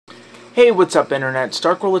Hey, what's up, internet?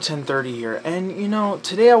 Starkroller1030 here, and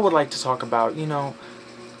today I would like to talk about,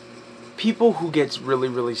 people who gets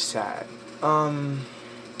really sad.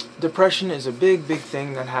 Depression is a big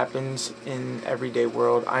thing that happens in everyday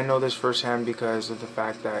world. I know this firsthand because of the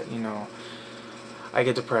fact that, I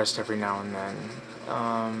get depressed every now and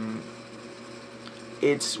then.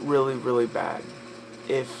 It's really bad.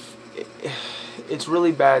 It's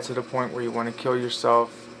really bad to the point where you want to kill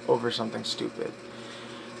yourself over something stupid.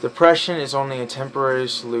 Depression is only a temporary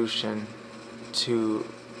solution to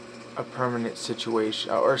a permanent situation,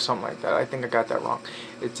 or something like that. I think I got that wrong.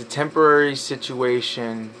 It's a temporary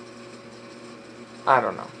situation. I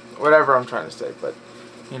don't know. Whatever I'm trying to say, but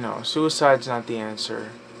suicide's not the answer.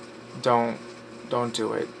 Don't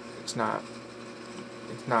do it. It's not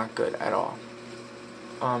good at all.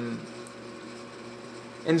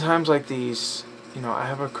 In times like these, I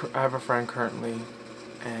have a friend currently,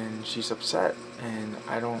 and she's upset, and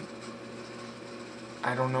I don't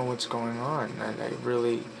know what's going on. I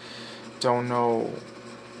really don't know.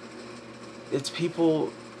 It's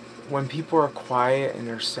people, when people are quiet and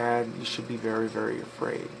they're sad, you should be very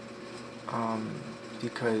afraid,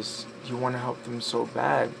 because you want to help them so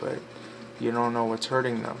bad, but you don't know what's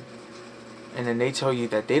hurting them, and then they tell you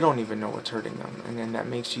that they don't even know what's hurting them, and then that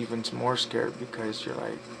makes you even more scared, because you're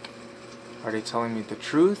like, are they telling me the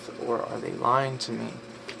truth, or are they lying to me?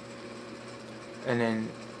 And then,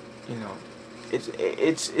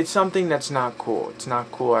 it's something that's not cool. It's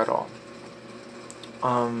not cool at all.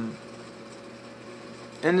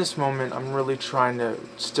 In this moment, I'm really trying to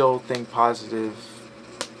still think positive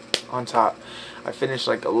on top. I finished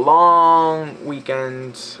like a long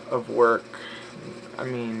weekend of work. I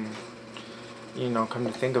mean, come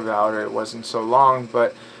to think about it, it wasn't so long,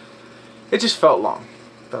 but it just felt long.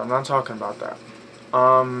 But I'm not talking about that.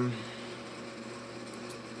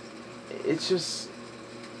 It's just,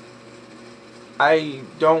 I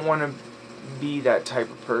don't want to be that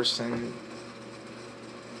type of person.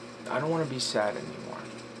 I don't want to be sad anymore.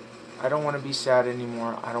 I don't want to be sad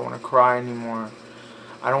anymore. I don't want to cry anymore.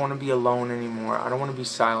 I don't want to be alone anymore. I don't want to be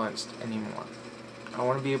silenced anymore. I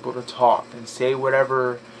want to be able to talk and say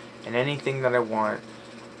whatever and anything that I want,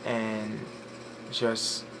 and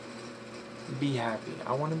just be happy.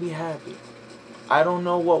 I want to be happy. I don't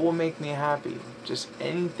know what will make me happy. Just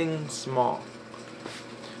anything small.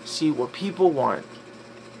 See, what people want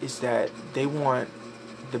is that they want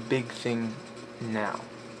the big thing now.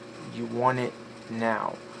 You want it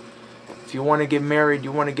now. If you want to get married,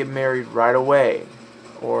 you want to get married right away.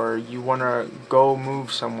 Or you want to go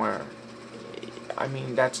move somewhere. I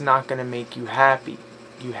mean, that's not going to make you happy.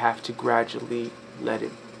 You have to gradually let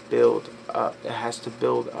it build up. It has to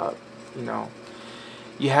build up,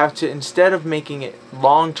 You have to, instead of making it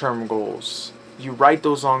long-term goals, you write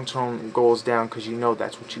those long-term goals down because you know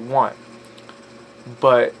that's what you want.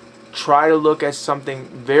 But try to look at something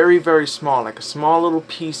very small, like a small little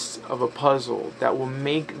piece of a puzzle that will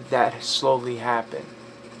make that slowly happen.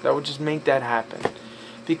 That will just make that happen.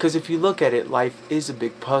 Because if you look at it, life is a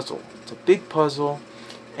big puzzle. It's a big puzzle,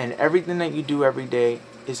 and everything that you do every day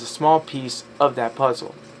is a small piece of that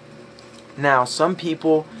puzzle. Now, some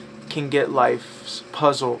people can get life's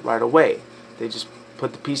puzzle right away. They just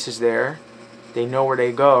put the pieces there. They know where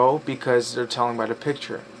they go because they're telling by the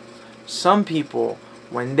picture. Some people,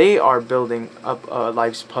 when they are building up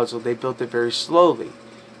life's puzzle, they build it very slowly.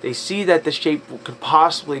 They see that the shape could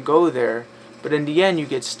possibly go there, but in the end you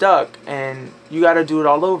get stuck and you got to do it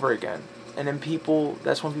all over again. And then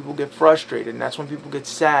that's when people get frustrated, and that's when people get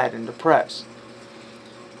sad and depressed.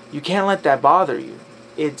 You can't let that bother you.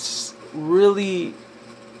 It's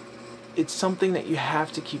something that you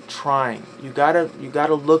have to keep trying. You gotta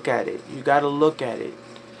look at it. You gotta look at it.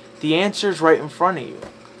 The answer's right in front of you.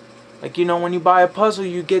 Like, when you buy a puzzle,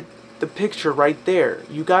 you get the picture right there.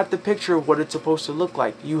 You got the picture of what it's supposed to look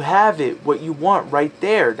like. You have it, what you want right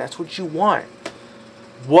there. That's what you want.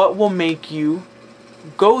 What will make you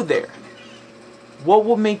go there? What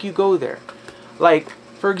will make you go there? Like,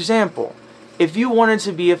 for example, if you wanted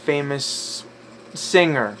to be a famous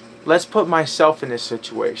singer, let's put myself in this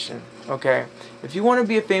situation, okay? If you want to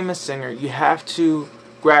be a famous singer, you have to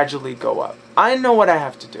gradually go up. I know what I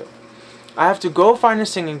have to do. I have to go find a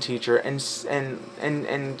singing teacher and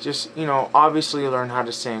just, obviously learn how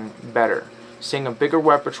to sing better. Sing a bigger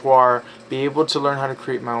repertoire, be able to learn how to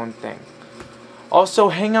create my own thing. Also,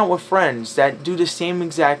 hang out with friends that do the same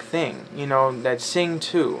exact thing, that sing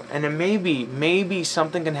too. And then maybe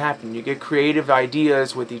something can happen. You get creative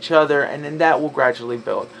ideas with each other, and then that will gradually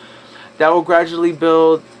build. That will gradually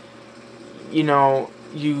build,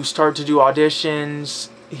 you start to do auditions,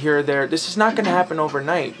 here or there. This is not going to happen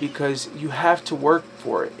overnight because you have to work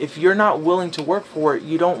for it. If you're not willing to work for it,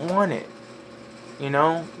 you don't want it. You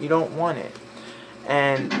know, you don't want it.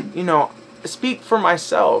 And, you know, speak for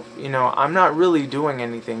myself, you know, I'm not really doing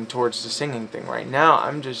anything towards the singing thing right now.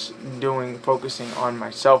 I'm just focusing on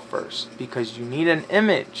myself first, because you need an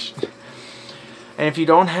image. And if you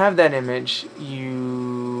don't have that image,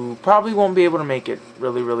 you probably won't be able to make it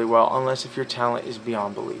really, really well, unless if your talent is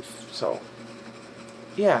beyond belief. So,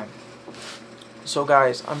 yeah. So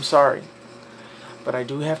guys, I'm sorry, but I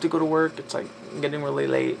do have to go to work. It's like getting really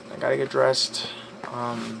late. I gotta get dressed.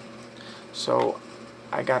 So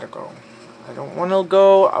I gotta go. I don't want to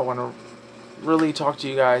go. I want to really talk to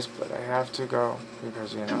you guys, but I have to go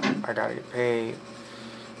because, you know, I gotta get paid.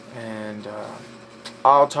 And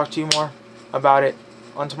I'll talk to you more about it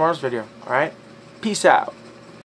on tomorrow's video. Alright? Peace out.